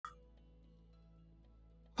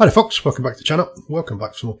Hi there folks, welcome back to the channel. Welcome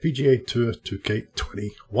back to more PGA Tour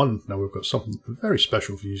 2K21. Now we've got something very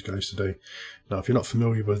special for you guys today. Now if you're not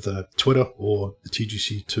familiar with Twitter or the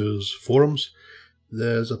TGCTours forums,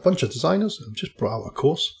 there's a bunch of designers who have just brought out a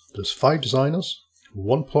course. There's 5 designers,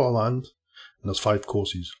 1 plot of land, and there's 5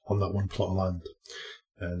 courses on that 1 plot of land.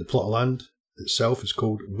 And the plot of land itself is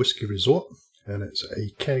called Whiskey Resort, and it's a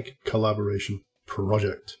KEG collaboration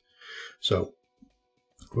project. So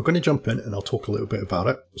we're going to jump in and I'll talk a little bit about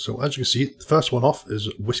it. So as you can see, the first one off is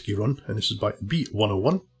Whiskey Run, and this is by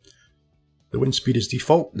B101. The wind speed is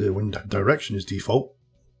default, the wind direction is default.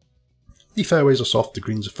 The fairways are soft, the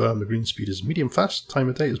greens are firm, the green speed is medium fast, time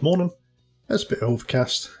of day is morning, it's a bit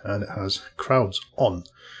overcast, and it has crowds on.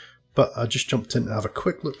 But I just jumped in to have a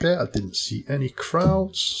quick look there, I didn't see any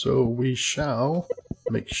crowds, so we shall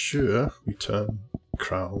make sure we turn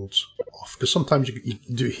crowds off, because sometimes you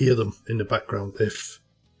do hear them in the background if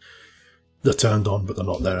they're turned on, but they're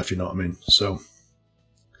not there, if you know what I mean. So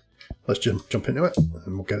let's jump into it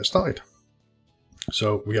and we'll get it started.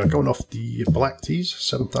 So we are going off the black tees,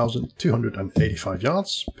 7,285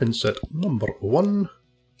 yards, pin set number 1.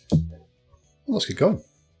 Let's get going.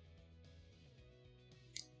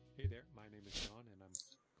 Hey there, my name is John and I'm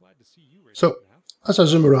glad to see you right So now. as I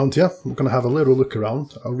zoom around here, we're going to have a little look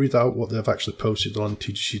around. I'll read out what they've actually posted on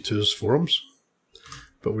TGCTours forums,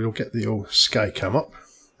 but we'll get the old sky cam up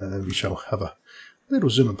and we shall have a little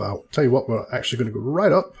zoom about. Tell you what, we're actually going to go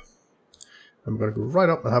right up, and we're going to go right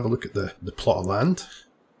up and have a look at the plot of land.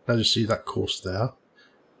 As you see, that course there,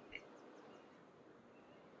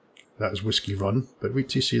 that is Whiskey Run, but wait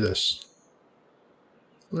till you see this.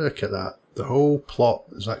 Look at that, the whole plot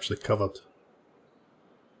is actually covered.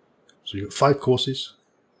 So you've got 5 courses,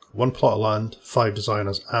 1 plot of land, 5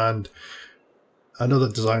 designers, and another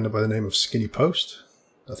designer by the name of SkinniePost.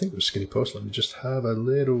 I think it was SkinniePost. Let me just have a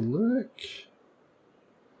little look.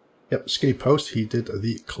 Yep, SkinniePost. He did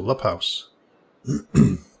the Clubhouse.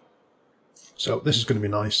 So this is going to be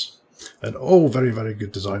nice. And all very, very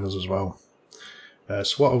good designers as well.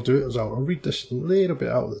 So what I'll do is I'll read this a little bit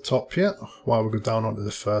out at the top here while we go down onto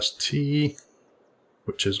the first tee,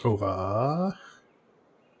 which is over...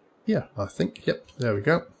 yeah, I think. Yep, there we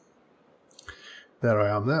go. There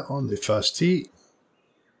I am there on the first tee.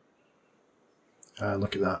 And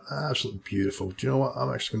look at that, absolutely beautiful. Do you know what?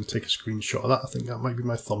 I'm actually going to take a screenshot of that. I think that might be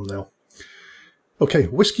my thumbnail. Okay,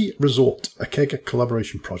 Whiskey Resort, a KEG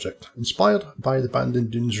collaboration project. Inspired by the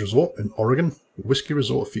Bandon Dunes Resort in Oregon, Whiskey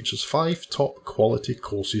Resort features 5 top quality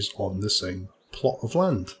courses on the same plot of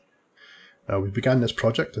land. Now, we began this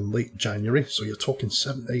project in late January, so you're talking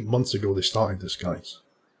 7 to 8 months ago they started this, guys.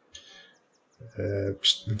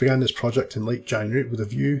 We began this project in late January with a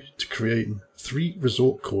view to creating 3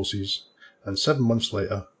 resort courses, and 7 months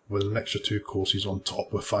later, with an extra 2 courses on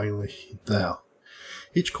top, we're finally there.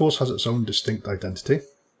 Each course has its own distinct identity,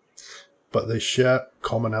 but they share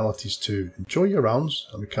commonalities too. Enjoy your rounds,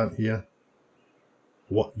 and we can't hear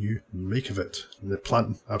what you make of it. And the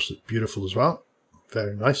planting, absolutely beautiful as well.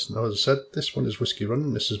 Very nice. Now, as I said, this one is Whiskey Run,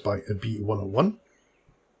 and this is by a B101.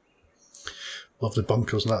 Love the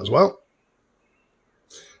bunkers and that as well.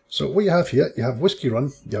 So what you have here, you have Whiskey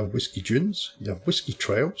Run, you have Whiskey Dunes, you have Whiskey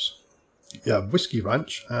Trails, you have Whiskey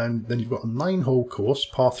Ranch, and then you've got a 9-hole course,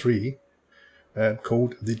 par 3,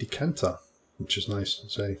 called the Decanter, which is nice to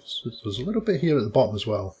say. So there's a little bit here at the bottom as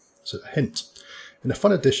well. It's a hint. In a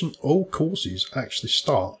fun addition, all courses actually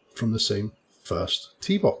start from the same first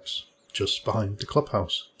tee box, just behind the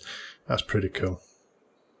clubhouse. That's pretty cool.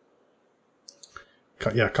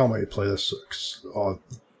 I can't wait to play this.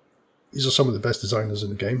 These are some of the best designers in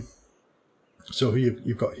the game. So who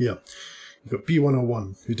you've got here? You've got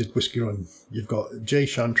B101, who did Whiskey Run. You've got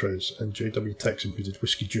jchantres and jwtexan, who did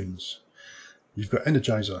Whiskey Dunes. You've got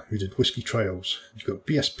Energizer, who did Whiskey Trails. You've got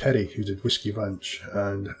BS Petty, who did Whiskey Ranch.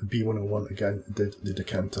 And B101, again, did the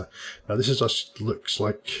Decanter. Now, this is just looks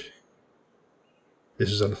like... this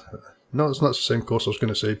is a... no, it's not the same course I was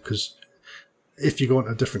going to say, because if you go on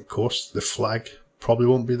a different course, the flag probably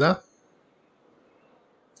won't be there.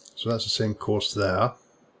 So that's the same course there.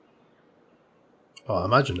 Oh, I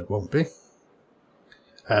imagine it won't be.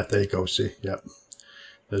 There you go, see, yep.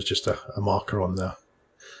 There's just a marker on there.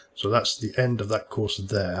 So that's the end of that course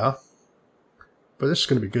there. But this is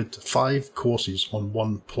going to be good. 5 courses on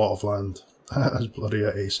 1 plot of land. That's bloody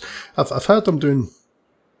ace. I've heard them doing...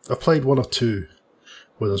 I've played 1 or 2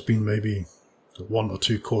 where there's been maybe 1 or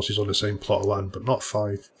 2 courses on the same plot of land, but not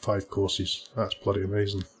 5 courses. That's bloody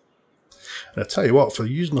amazing. And I tell you what, for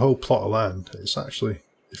using the whole plot of land, it's actually...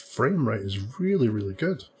 the frame rate is really, really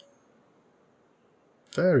good.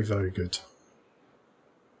 Very, very good.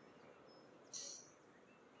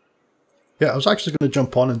 Yeah, I was actually going to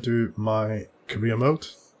jump on and do my career mode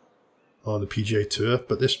on the PGA Tour,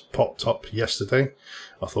 but this popped up yesterday.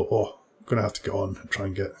 I thought, oh, I'm going to have to get on and try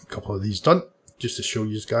and get a couple of these done, just to show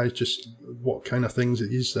you guys just what kind of things that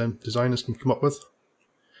these designers can come up with.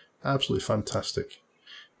 Absolutely fantastic.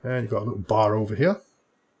 And you've got a little bar over here.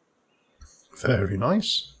 Very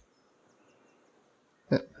nice.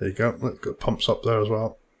 Yeah, there you go. Look, got pumps up there as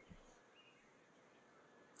well.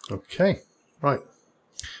 Okay, right.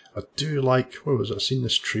 I do like, what was it? I've seen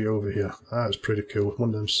this tree over here. That is pretty cool. One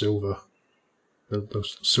of them silver,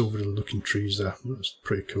 those silver looking trees there. That's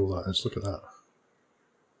pretty cool, that is. Look at that.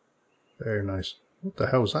 Very nice. What the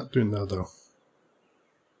hell is that doing there, though?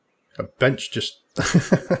 A bench just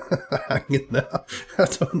hanging there. I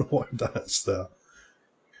don't know what that's there.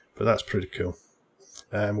 But that's pretty cool.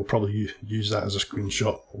 And we'll probably use that as a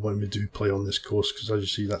screenshot when we do play on this course, because as you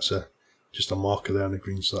see, that's just a marker there on the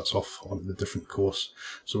green, so that's off on the different course.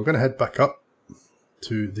 So we're going to head back up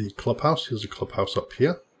to the clubhouse. Here's the clubhouse up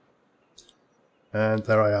here. And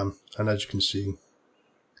there I am. And as you can see,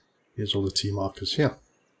 here's all the tee markers here.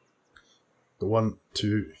 The 1,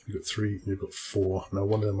 2, you've got 3, and you've got 4. Now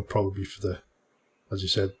one of them will probably be for the, as you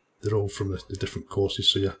said, they're all from the different courses,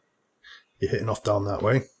 so you're hitting off down that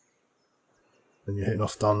way. Then you're hitting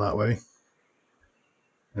off down that way.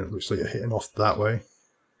 And it looks like you're hitting off that way.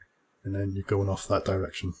 And then you're going off that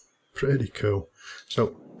direction. Pretty cool.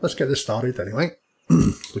 So let's get this started anyway.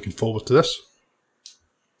 Looking forward to this.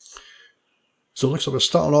 So it looks like we're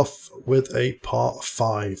starting off with a par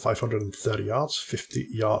 5, 530 yards,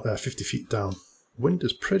 50 feet down. Wind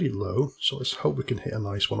is pretty low, so let's hope we can hit a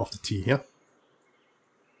nice one off the tee here.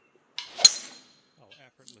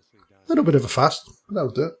 A little bit of a fast, but that'll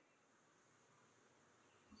do it.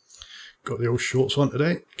 Got the old shorts on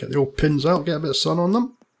today. Get the old pins out, get a bit of sun on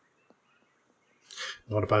them.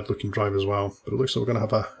 Not a bad looking drive as well, but it looks like we're going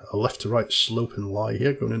to have a left to right slope and lie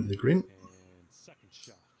here going into the green.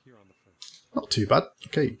 Not too bad.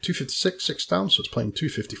 Okay, 256, 6 down, so it's playing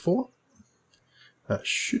 254. That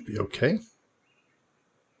should be okay.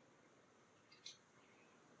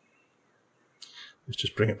 Let's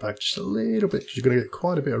just bring it back just a little bit, because you're going to get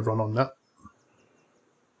quite a bit of run on that.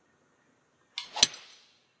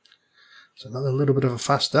 So another little bit of a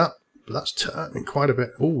fast start, but that's turning quite a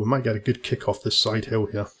bit. Oh, we might get a good kick off this side hill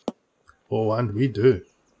here. Oh, and we do.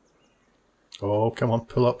 Oh, come on,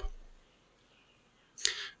 pull up.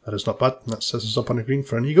 That is not bad. That sets us up on the green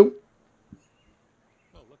for an eagle.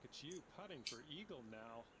 Oh, look at you putting for eagle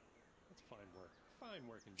now. That's fine work. Fine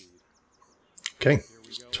work indeed. Okay,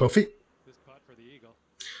 12 feet. This putt for the eagle.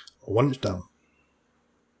 1 inch down.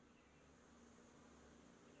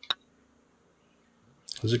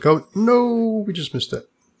 Does it go? No, we just missed it.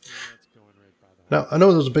 Now, I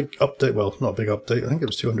know there's a big update. Well, not a big update. I think it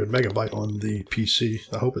was 200 megabyte on the PC.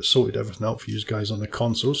 I hope it sorted everything out for you guys on the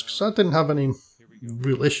consoles, because I didn't have any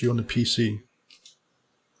real issue on the PC.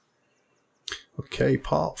 Okay,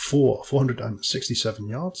 part 4, 467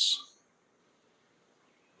 yards.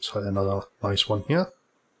 Let's hit another nice one here.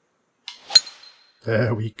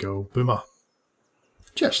 There we go, boomer.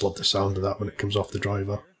 Just love the sound of that when it comes off the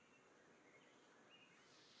driver.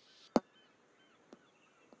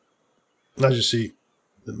 And as you see,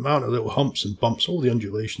 the amount of little humps and bumps, all the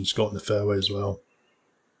undulations got in the fairway as well.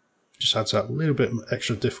 Just adds that little bit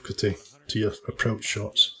extra difficulty to your approach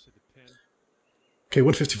shots. Okay,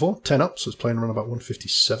 154, 10 up, so it's playing around about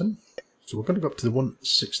 157. So we're going to go up to the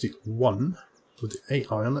 161 with the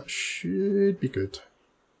 8 iron. That should be good.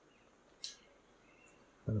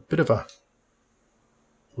 And a bit of a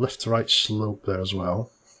left to right slope there as well.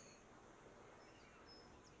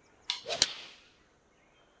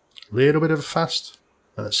 Little bit of a fast,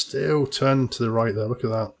 and it's still turned to the right there. Look at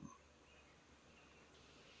that.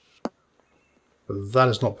 But that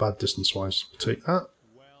is not bad distance-wise. Take that.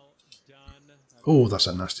 Oh, that's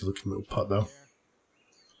a nasty looking little putt though.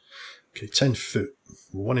 Okay, 10 foot,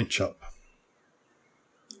 1 inch up.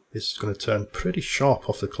 This is going to turn pretty sharp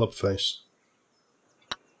off the club face.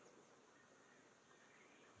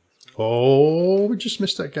 Oh, we just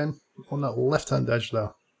missed it again on that left-hand edge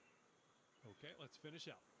there. Okay, let's finish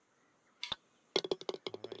up.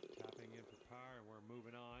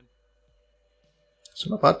 So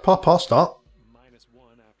not bad. Par start.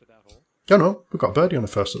 -1 after that hole. Oh no, we got a birdie on the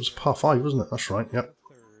first. It was a par 5, wasn't it? That's right, yep.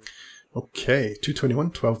 Okay, 221,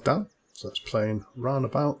 12 down. So that's playing round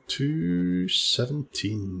about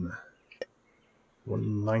 217.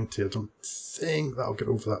 190. I don't think that'll get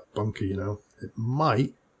over that bunker, you know. It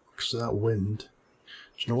might, because of that wind.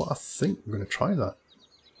 Do you know what? I think I'm going to try that.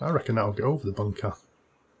 I reckon that'll get over the bunker.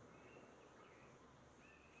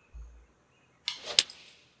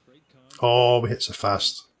 Oh, we hit so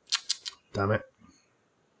fast. Damn it.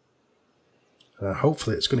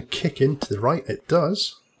 Hopefully it's going to kick into the right. It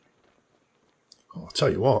does. Oh, I'll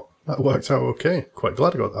tell you what, that worked out okay. Quite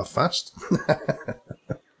glad I got that fast.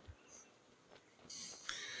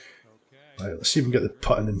 Right, let's see if we can get the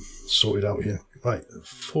putting and sorted out here. Right,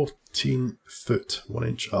 14 foot, 1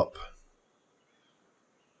 inch up.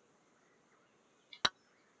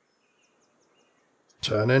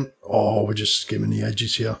 Turn in. Oh, we're just skimming the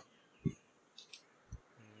edges here. And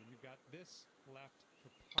you've got this left for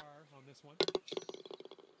par on this one.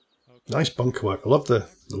 Okay. Nice bunker work. I love the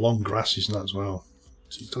long grasses and that as well.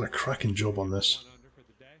 So he's done a cracking job on this.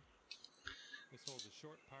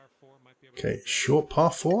 Okay, short par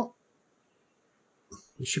 4.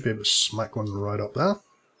 You should be able to smack one right up there.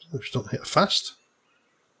 Just don't hit it fast.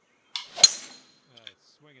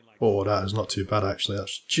 Oh, that is not too bad actually.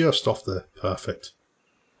 That's just off the perfect.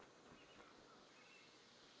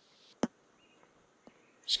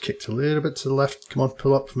 Just kicked a little bit to the left. Come on,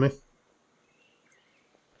 pull up for me.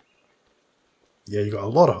 Yeah, you got a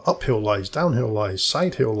lot of uphill lies, downhill lies,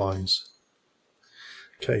 side hill lies.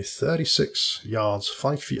 Okay, 36 yards,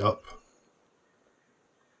 5 feet up.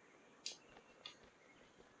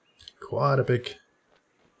 Quite a big.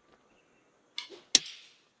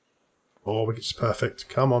 Oh, it's perfect.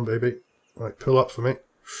 Come on, baby. Right, pull up for me.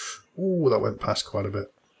 Ooh, that went past quite a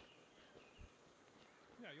bit.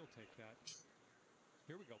 Yeah, you'll take that.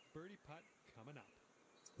 Here we go. Birdie putt coming up.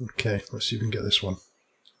 Okay, let's see if we can get this one.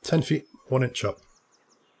 10 feet, 1 inch up.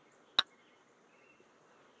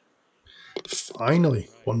 Finally,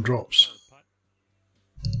 one drops.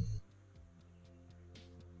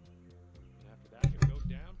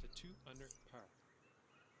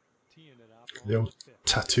 The old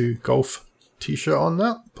tattoo golf t-shirt on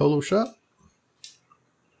that, polo shirt.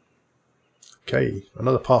 Okay,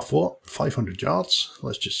 another par 4, 500 yards.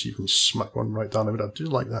 Let's just see if we can smack one right down. I mean, I do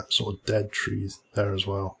like that sort of dead tree there as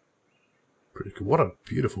well. Pretty cool. What a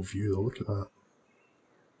beautiful view though, look at that.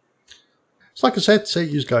 So like I said, say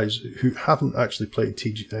you guys who haven't actually played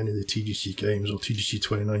any of the TGC games or TGC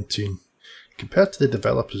 2019, compared to the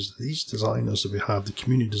developers, these designers that we have, the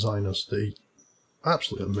community designers, they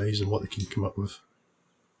absolutely amazing what they can come up with.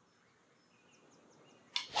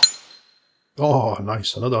 Oh,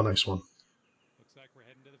 nice. Another nice one. Looks like we're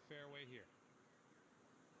heading to the fairway here.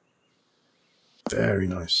 Very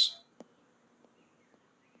nice.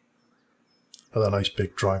 Another nice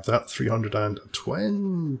big drive, that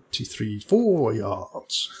 324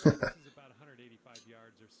 yards. This is about 185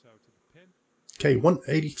 yards or so to the pin. Okay,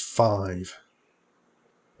 185.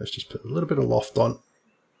 Let's just put a little bit of loft on.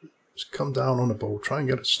 Just come down on the ball, try and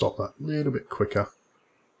get it stopped that a little bit quicker.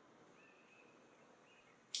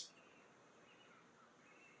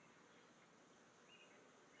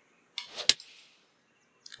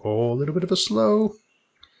 Oh, a little bit of a slow.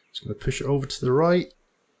 Just going to push it over to the right.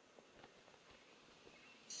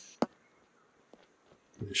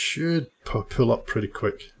 It should pull up pretty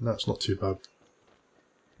quick, and that's not too bad.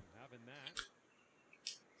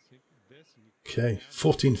 Okay,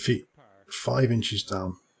 14 feet, 5 inches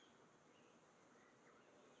down.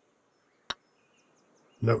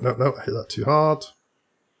 No, no, no, I hit that too hard.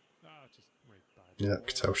 Yeah, I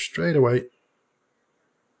could tell straight away.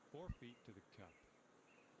 4 feet to the cup.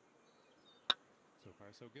 So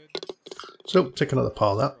far, so good. So, take another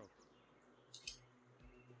par of that.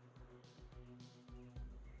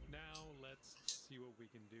 Now, let's see what we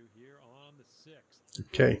can do here on the 6th.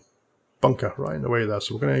 Okay, bunker right in the way there.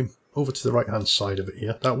 So, we're going to aim over to the right hand side of it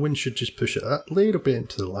here. That wind should just push it a little bit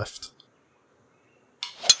into the left.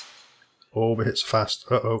 Oh, it hits fast.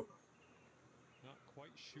 Uh-oh.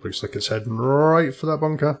 Looks like it's heading right for that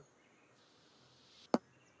bunker.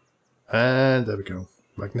 And there we go.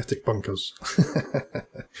 Magnetic bunkers.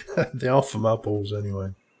 They are from our balls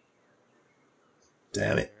anyway.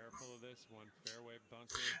 Damn it.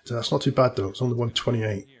 So that's not too bad though. It's only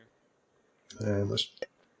 128. And let's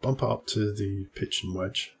bump it up to the pitch and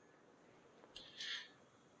wedge.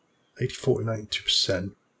 84 to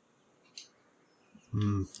 92%.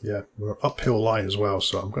 Yeah, we're uphill lie as well,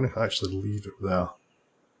 so I'm going to actually leave it there.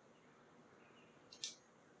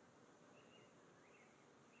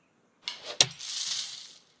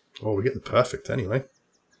 Oh, we get the perfect anyway.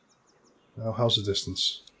 Now, how's the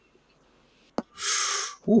distance?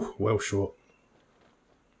 Ooh, well short.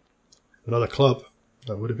 Another club,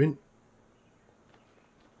 that would have been.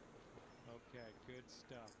 Okay, good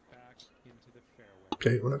stuff. Back into the fairway.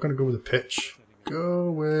 Okay, we're not going to go with the pitch. Go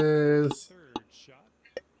with... Third shot.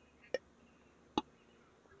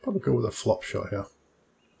 Probably go with a flop shot here.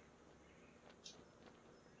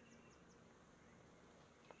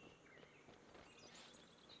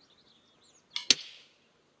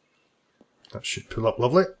 That should pull up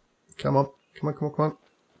lovely. Come on, come on, come on, come on.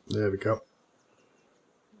 There we go.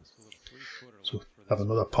 So have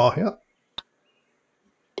another par here.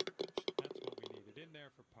 That's what we needed in there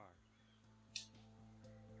for par.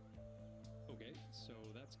 Okay, so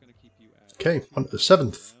that's going to keep you at. Okay, on to the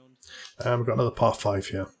 7th. And we've got another par 5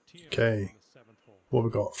 here. Okay. Well,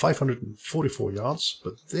 we've got 544 yards,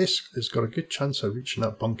 but this has got a good chance of reaching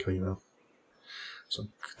that bunker, you know. So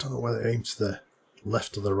I don't know whether to aim to the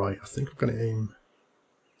left or the right. I think I'm going to aim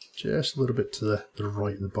just a little bit to the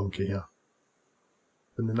right of the bunker here.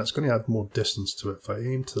 And then that's going to add more distance to it. If I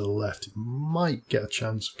aim to the left, it might get a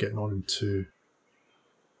chance of getting on in 2.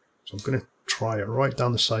 So I'm going to try it right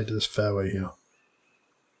down the side of this fairway here.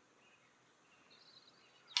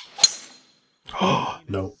 Oh,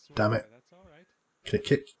 no, damn it. Can it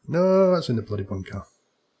kick? No, that's in the bloody bunker.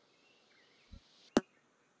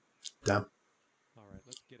 Damn. Alright,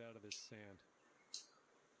 let's get out of this sand.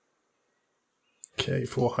 Okay,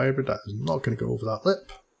 4 hybrid, that is not going to go over that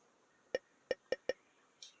lip.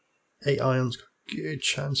 8 irons, got a good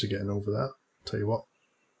chance of getting over that. Tell you what,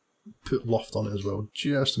 put loft on it as well,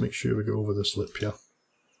 just to make sure we go over this lip here.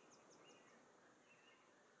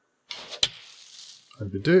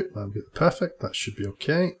 And we do, that'll get the perfect, that should be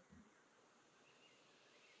okay.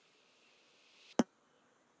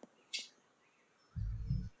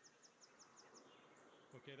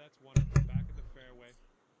 Okay, that's one at the back of the fairway.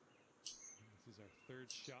 This is our 3rd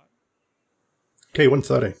shot. Okay,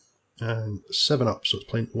 130. And 7 up, so it's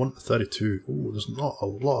playing 132. Oh, there's not a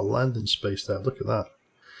lot of landing space there. Look at that.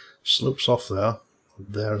 Slopes off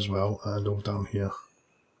there as well, and all down here.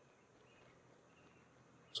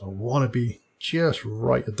 So I want to be just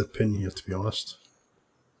right at the pin here, to be honest.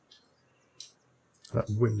 That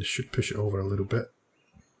wind should push it over a little bit.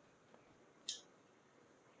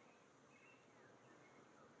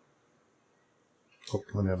 Oh,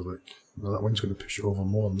 let me have a look. No, that wind's going to push it over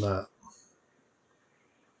more than that.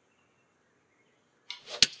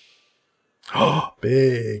 Oh,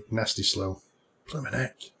 big, nasty slow. Blimey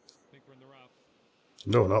neck.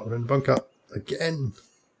 No, not. We're in the bunker. Again.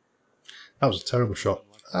 That was a terrible shot.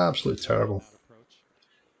 Absolutely terrible.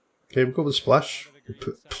 Okay, we'll go with the splash.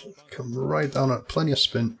 We'll come right down at plenty of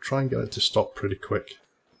spin. Try and get it to stop pretty quick.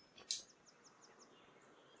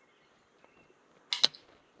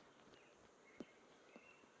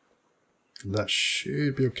 And that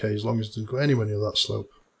should be okay as long as it doesn't go anywhere near that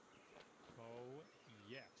slope.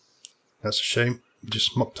 That's a shame. We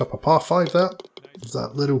just mucked up a par 5 there. With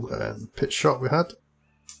that little pitch shot we had.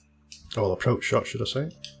 Oh, approach shot, should I say.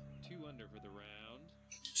 2 under for the round.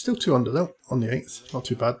 Still 2 under though, on the 8th. Not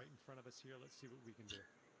too bad.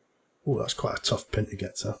 Oh, that's quite a tough pin to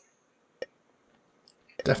get to.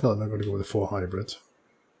 Definitely not going to go with a 4 hybrid.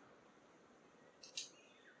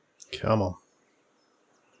 Come on.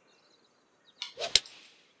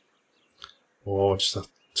 Oh, just a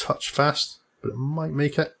touch fast, but it might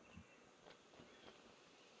make it.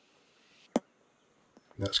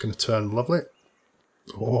 That's going to turn lovely.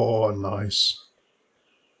 Oh, nice.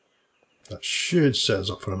 That should set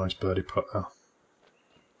us up for a nice birdie putt there.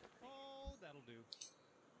 Oh, that'll do.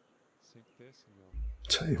 Sink this and we'll...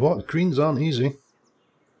 Tell you what, the greens aren't easy.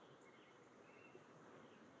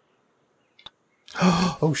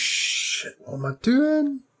 Oh shit, what am I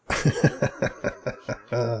doing?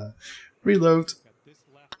 Reload.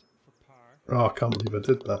 Oh, I can't believe I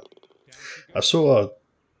did that. I saw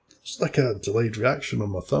it's like a delayed reaction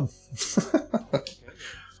on my thumb.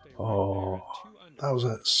 Oh, that was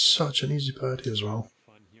such an easy birdie as well.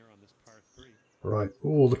 Right,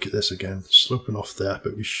 oh look at this again, sloping off there,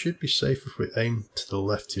 but we should be safe if we aim to the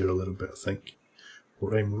left here a little bit, I think.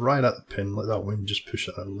 We'll aim right at the pin, let that wind just push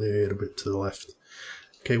it a little bit to the left.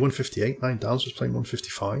 Okay, 158, 9 down, so it's playing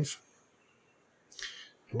 155.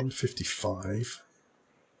 155.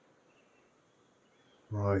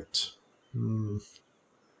 Right.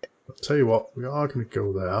 I'll tell you what, we are going to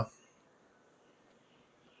go there.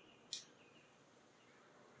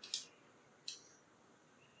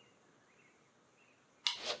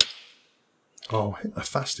 Oh, hit that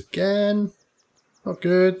fast again. Not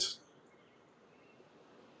good.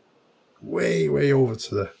 Way, way over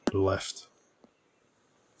to the left.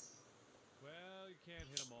 Well, you can't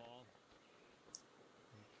hit them all.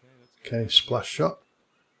 Okay, splash shot.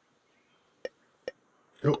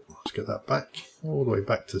 Oh, let's get that back. All the way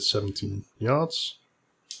back to 17 yards.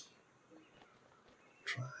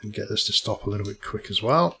 Try and get this to stop a little bit quick as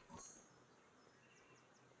well.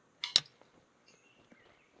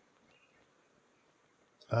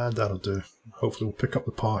 And that'll do. Hopefully we'll pick up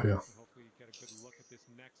the par here.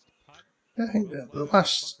 Yeah, I think the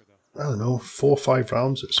last, I don't know, 4 or 5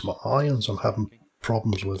 rounds, it's my irons I'm having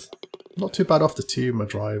problems with. Not too bad off the tee with my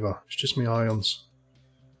driver. It's just my irons.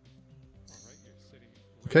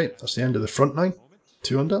 Okay, that's the end of the front nine.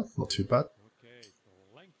 2 under, not too bad.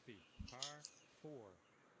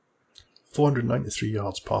 493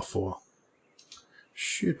 yards, par 4.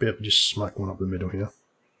 Should be able to just smack one up the middle here.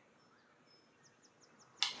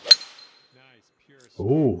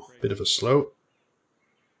 Oh, bit of a slope.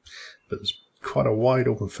 But there's quite a wide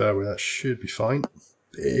open fairway, that should be fine.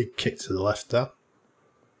 Big kick to the left there.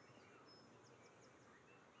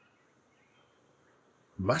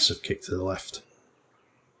 Massive kick to the left.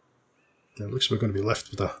 It looks like we're going to be left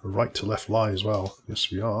with a right to left lie as well. Yes,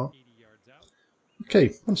 we are. Okay,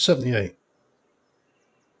 178.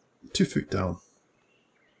 2 foot down.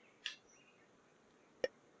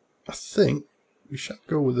 I think we shall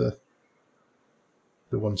go with the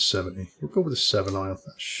 170. We'll go with the 7 iron.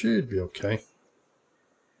 That should be okay.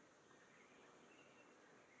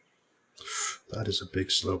 That is a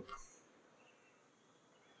big slope.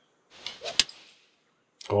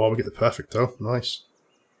 Oh, we get the perfect though. Nice.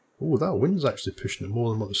 Oh, that wind's actually pushing it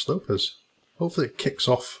more than what the slope is. Hopefully it kicks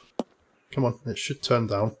off. Come on, it should turn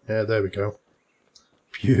down. Yeah, there we go.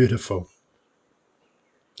 Beautiful.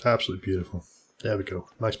 Absolutely beautiful. There we go.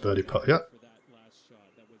 Nice birdie putt, yeah. Alright,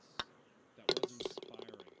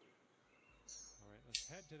 let's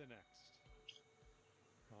head to the next.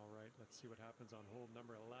 Alright, let's see what happens on hole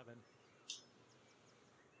number 11.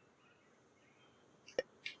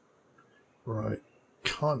 Right.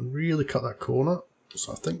 Can't really cut that corner.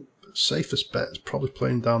 So I think the safest bet is probably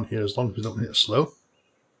playing down here as long as we don't hit it slow.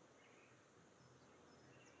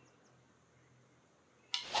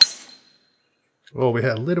 Oh, we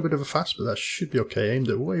had a little bit of a fast, but that should be okay. Aimed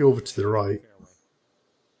it way over to the right.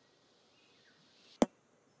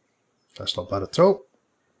 That's not bad at all.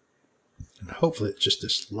 And hopefully it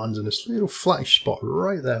just lands in this little flattish spot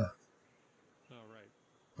right there.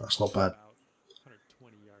 That's not bad.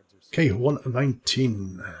 Okay,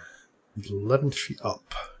 119. 11 feet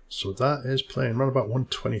up. So that is playing around about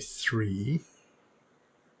 123.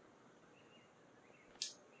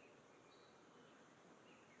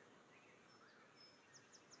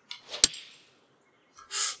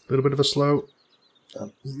 A little bit of a slow.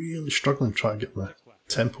 I'm really struggling to try and get my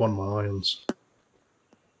tempo on my irons.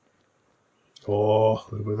 Oh,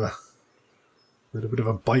 a little bit of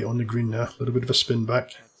a bite on the green there. A little bit of a spin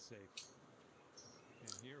back.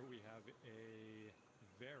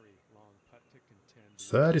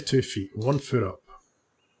 32 feet, 1 foot up.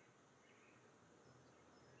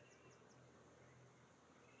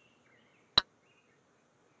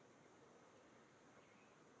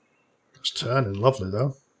 It's turning lovely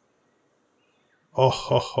though. Oh,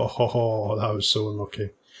 ho, ho, ho, ho, that was so unlucky.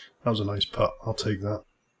 That was a nice putt. I'll take that.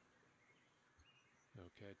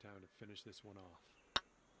 Okay, time to finish this one off.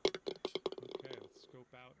 Okay, let's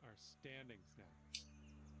scope out our standings now.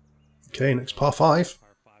 Okay, next par 5.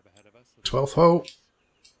 12th hole.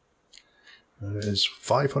 And it is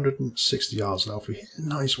 560 yards now. If we hit a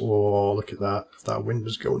nice wall, look at that. If that wind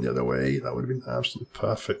was going the other way, that would have been absolutely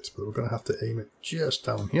perfect. But we're going to have to aim it just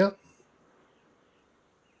down here.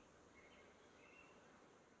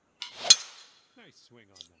 Nice swing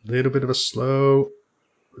on that. A little bit of a slow.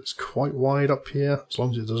 It's quite wide up here, as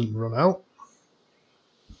long as it doesn't run out.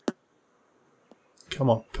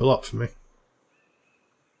 Come on, pull up for me.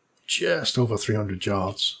 Just over 300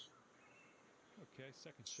 yards.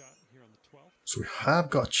 Second shot here on the 12th. So we have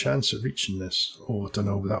got a chance at reaching this. Oh, I don't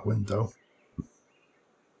know with that wind though.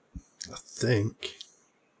 I think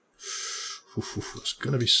it's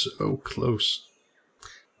going to be so close.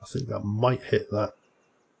 I think that might hit that.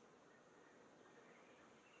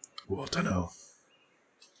 Oh, I don't know.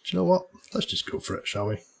 Do you know what? Let's just go for it, shall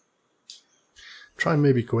we? Try and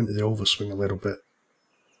maybe go into the overswing a little bit.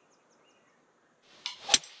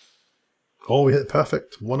 Oh, we hit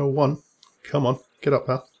perfect. 101. Come on, get up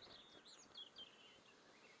there.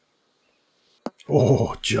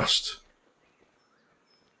 Oh, just.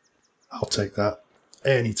 I'll take that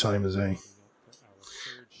any time as any.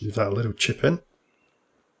 Leave that little chip in.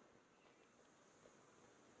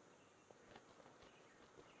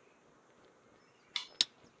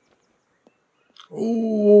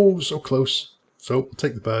 Oh, so close. So we'll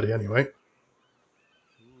take the birdie anyway.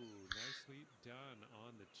 Nicely done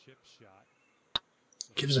on the chip shot.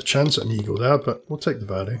 Gives a chance at an eagle there, but we'll take the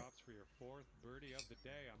birdie. For your 4th birdie of the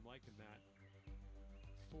day, I'm liking that.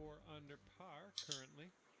 4 under par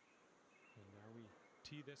currently. And now we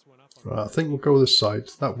tee this one up. Right, I think we'll go this side.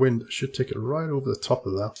 That wind should take it right over the top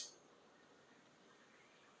of that.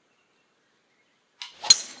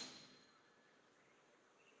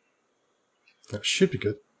 That should be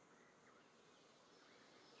good.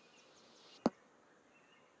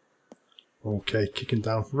 Okay, kicking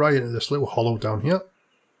down right into this little hollow down here.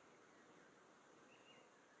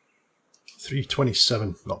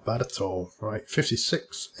 327, not bad at all. Right,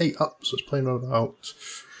 56, 8 up, so it's playing around about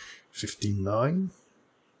 59.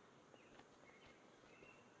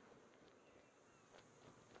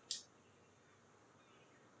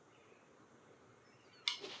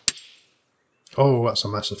 Oh, that's a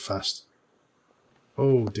massive fast.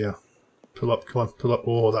 Oh dear. Pull up, come on, pull up.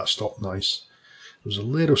 Oh, that stopped nice. There was a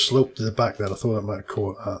little slope to the back there. I thought I might have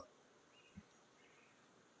caught that.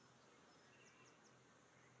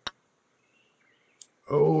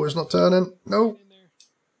 Oh, it's not turning. No.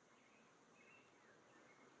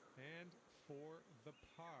 And for the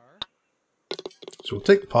par. So we'll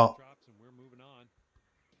take the par. Drops and we're moving on.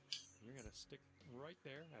 You're going to stick right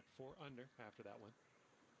there at 4 under after that one.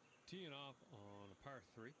 Teeing off on a par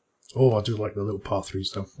 3. Oh, I do like the little par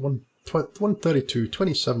 3s though. 132,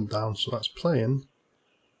 27 down, so that's playing.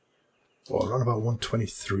 Oh, around about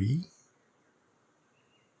 123.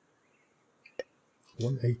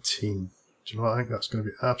 118. Do you know what? I think that's going to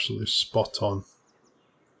be absolutely spot on.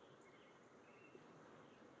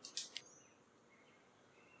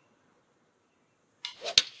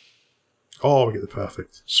 Oh, we get the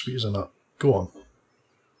perfect. Sweet as a nut. Go on.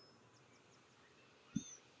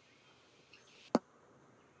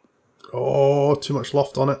 Oh, too much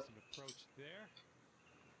loft on it.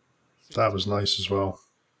 That was nice as well.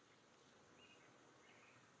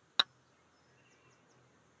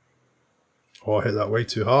 Oh, I hit that way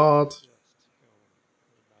too hard.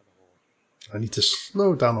 I need to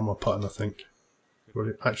slow down on my putting, I think.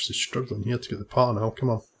 We're actually struggling here to get the par now. Come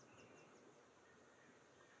on.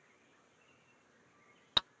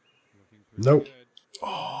 Nope.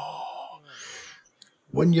 Oh.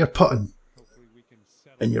 When you're putting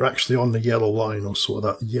and you're actually on the yellow line, or sort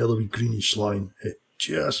of that yellowy greenish line, it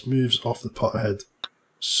just moves off the putt head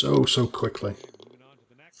so quickly.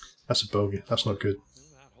 That's a bogey. That's not good.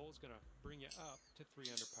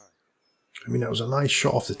 I mean, that was a nice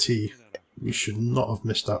shot off the tee. We should not have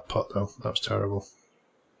missed that putt though. That was terrible.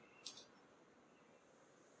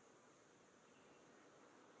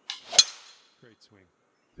 Great swing.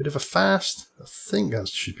 Bit of a fast. I think that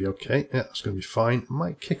should be okay. Yeah, that's going to be fine. I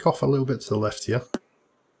might kick off a little bit to the left here.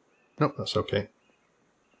 Nope, that's okay.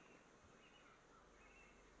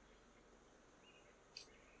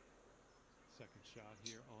 Second shot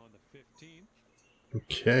here on the 15.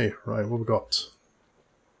 Okay, right, what we got?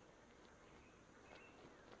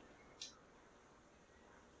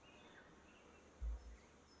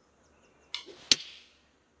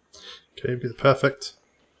 Okay, we get the perfect.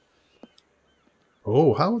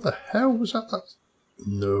 Oh, how the hell was that?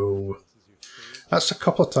 No. That's a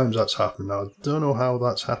couple of times that's happened now. I don't know how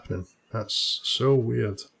that's happening. That's so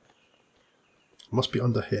weird. Must be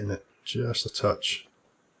under hitting it. Just a touch.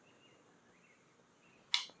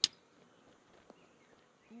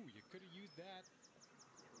 Ooh, you could have used that.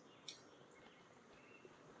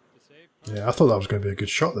 To save. Yeah, I thought that was going to be a good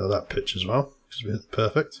shot there, that pitch as well. Because we hit the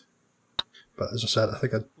perfect. But as I said, I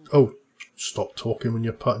think I... Oh, stop talking when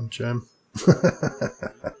you're putting, Jem.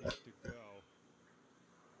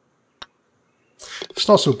 It's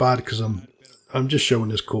not so bad because I'm just showing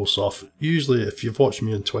this course off. Usually, if you've watched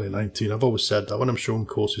me in 2019, I've always said that when I'm showing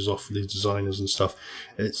courses off for these designers and stuff,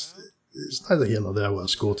 it's neither here nor there what I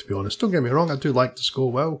score, to be honest. Don't get me wrong, I do like to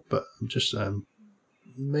score well, but I'm just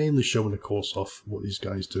mainly showing the course off what these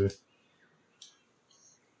guys do.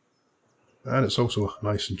 And it's also a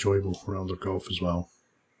nice, enjoyable round of golf as well.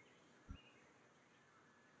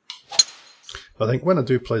 I think when I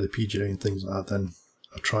do play the PGA and things like that, then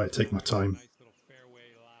I try to take my time.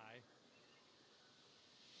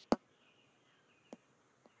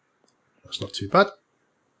 That's not too bad.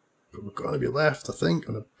 But we're going to be left, I think,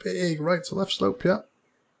 on a big right to left slope here.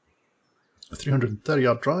 A 330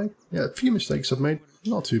 yard drive. Yeah, a few mistakes I've made.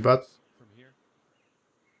 Not too bad.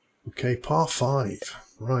 Okay, par 5.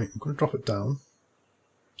 Right, I'm going to drop it down.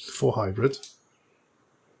 4 hybrid.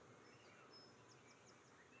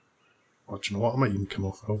 Oh, do you know what? I might even come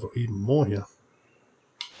over even more here.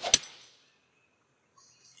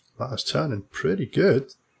 That is turning pretty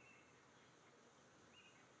good.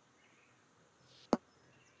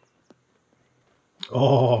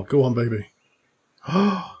 Oh, go on, baby.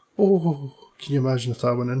 Oh, can you imagine if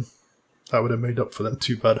that went in? That would have made up for them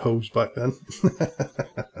 2 bad holes back then.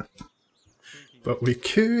 But we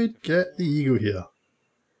could get the eagle here.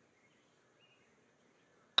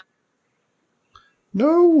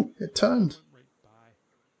 No, it turned.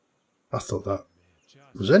 I thought that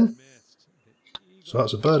was in. So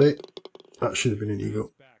that's a birdie. That should have been an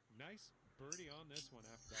eagle.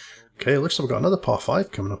 Okay, looks like we've got another par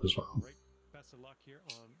 5 coming up as well.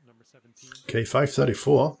 number 17. Okay,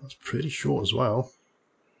 534. That's pretty short as well.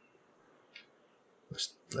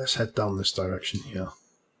 Let's head down this direction here.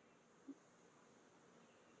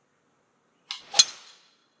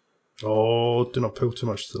 Oh, do not pull too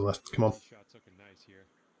much to the left. Come on. Shot's looking nice here.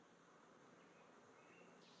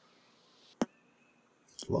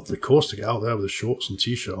 Lovely course to get out there with the shorts and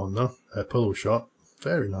t-shirt on there. Polo shot.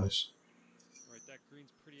 Very nice. Alright, that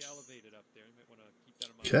green's pretty elevated up there. You might want to keep that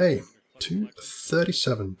in mind. Okay,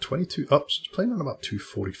 237, 22 ups. It's playing on about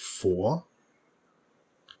 244.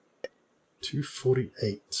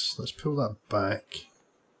 248. Let's pull that back.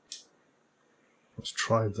 Let's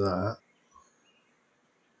try that.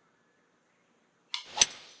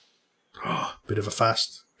 Oh, bit of a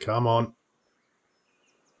fast. Come on.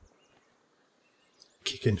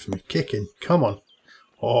 Kick in for me. Kick in. Come on.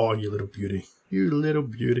 Oh, you little beauty. You little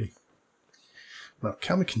beauty. Now,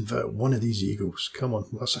 can we convert one of these eagles? Come on.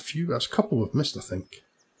 That's a few. That's a couple we've missed, I think.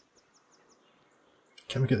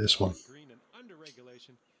 Can we get this one?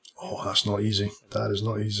 Oh, that's not easy. That is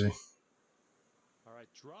not easy. All right,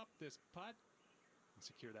 drop this putt and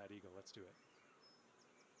secure that eagle. Let's do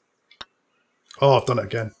it. Oh, I've done it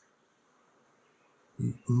again.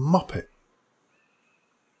 Muppet.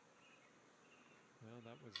 Well,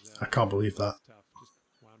 that was, I can't believe that. tough. Just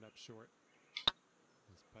wound up short.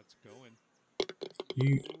 This putt's going.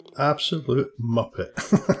 You absolute muppet.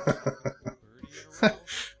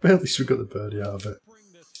 But at least we got the birdie out of it.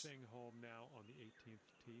 Bring this thing home now on the 18th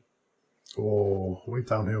tee. Oh, way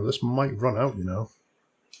downhill. This might run out, you know.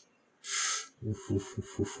 I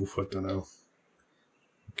don't know.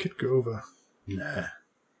 Could go over. Nah.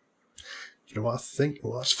 You know what I think?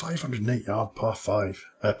 Well, that's 508 yard par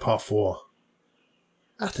 4.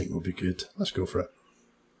 I think we'll be good. Let's go for it.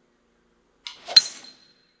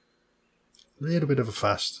 A little bit of a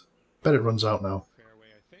fast. Bet it runs out now. Fairway,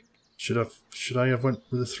 I think. Should I have went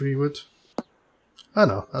with a 3-wood? I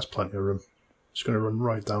know, that's plenty of room. It's going to run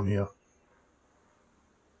right down here.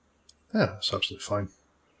 Yeah, that's absolutely fine.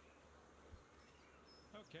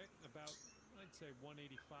 Okay, about, I'd say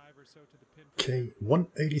 185 or so to the pin. Okay,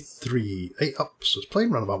 183. 8 up, so it's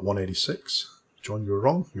playing around about 186. John, you were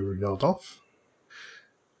wrong. You were yard off.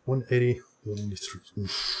 180, 183.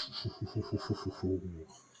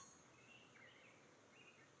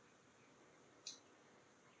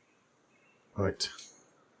 Right.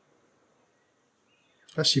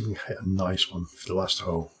 Let's see if we can hit a nice one for the last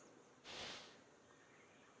hole.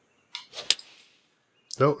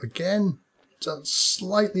 No, again, it's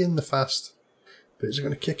slightly in the fast. But is it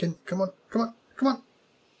going to kick in? Come on, come on, come on.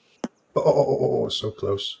 Oh, so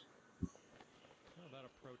close. Well, that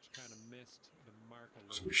approach kind of missed the mark a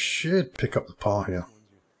little So we bit. should pick up the par here. This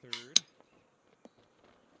one's your third.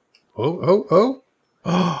 Oh.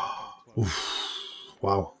 Oh, oof.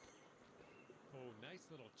 Wow. Oh, nice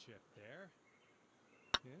little chip there.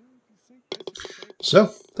 Yeah, I think this is a safe one.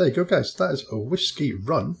 So, there you go, guys. That is a whiskey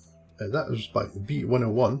run. And that was by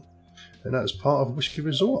B101. And that is part of Whiskey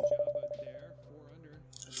Resort. Job out there,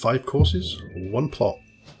 4 under. 5 courses, 1 plot.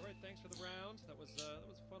 Alright, thanks for the round. That was a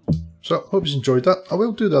fun one. So, hope you enjoyed that. I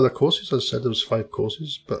will do the other courses. As I said, there was 5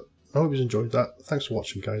 courses. But I hope you enjoyed that. Thanks for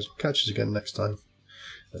watching, guys. I'll catch you again next time.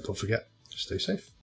 And don't forget to stay safe.